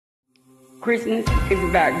Christmas is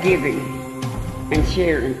about giving and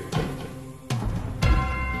sharing.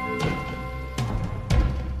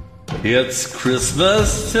 It's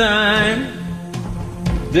Christmas time.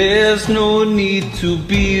 There's no need to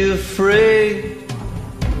be afraid.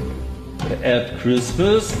 At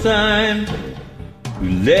Christmas time, we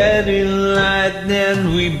let in light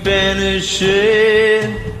and we banish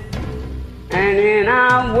it. And in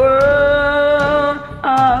our world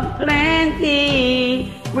of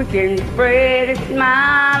plenty, we can spread a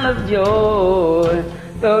smile of joy.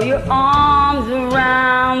 Throw your arms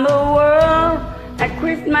around the world at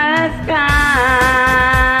Christmas time.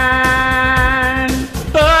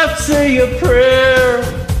 I'd say a prayer.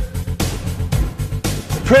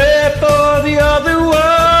 Pray for the other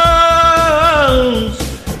ones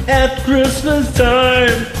at Christmas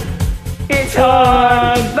time. It's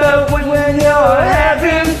hard, but when you're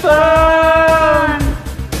having fun,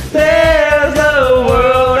 There's a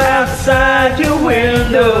world outside your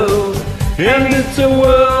window, and it's a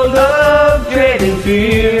world of dread and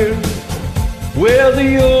fear, where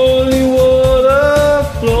the only water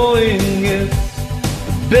flowing is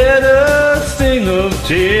the bitter sting of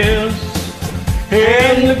tears,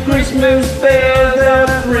 and the Christmas bells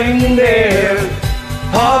that ring there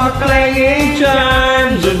are clanging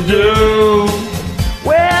chimes of doom.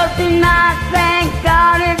 well, tonight, thank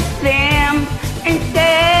God it's them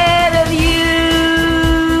instead of you.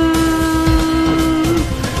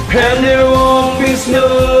 And there won't be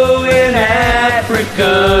snow in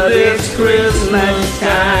Africa this Christmas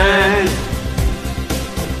time.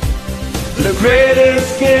 The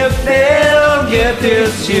greatest gift they'll get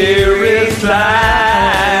this year is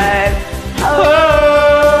light.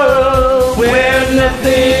 Oh, where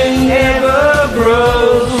nothing ever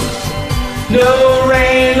grows, no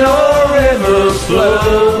rain or rivers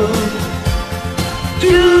flow.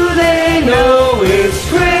 Do they know it's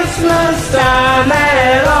Christmas time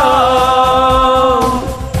at all?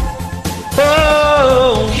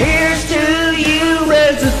 Oh, Here's to you,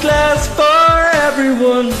 raise a glass for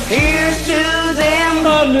everyone here's to them.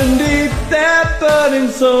 underneath that burning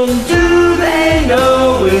sun. Do they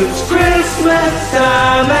know it's Christmas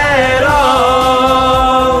time at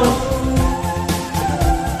all?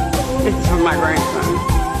 This is for my grandson.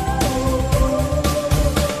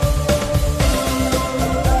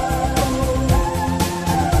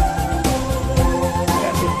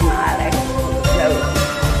 Got this smiley. So,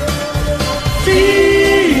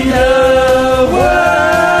 See the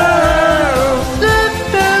world, let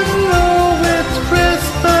them know it's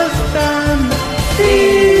Christmas time.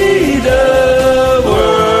 See the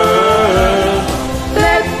world,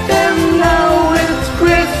 let them know it's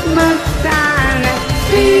Christmas time.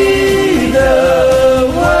 See the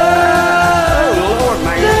world, Lord,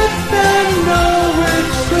 man. let them know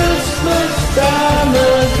it's Christmas time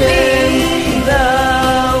again. The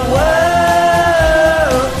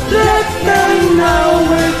world. Let them know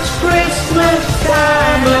it's Christmas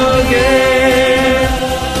time again.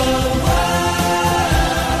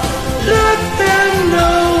 Let them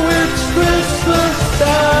know it's Christmas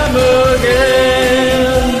time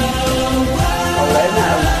again.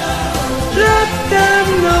 Let them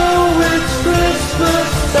know it's Christmas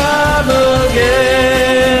time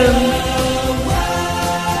again.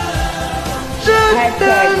 Let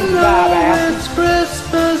them know it's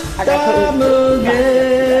Christmas time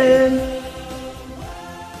again.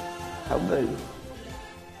 Oh, boo.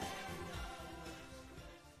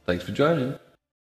 Thanks for joining.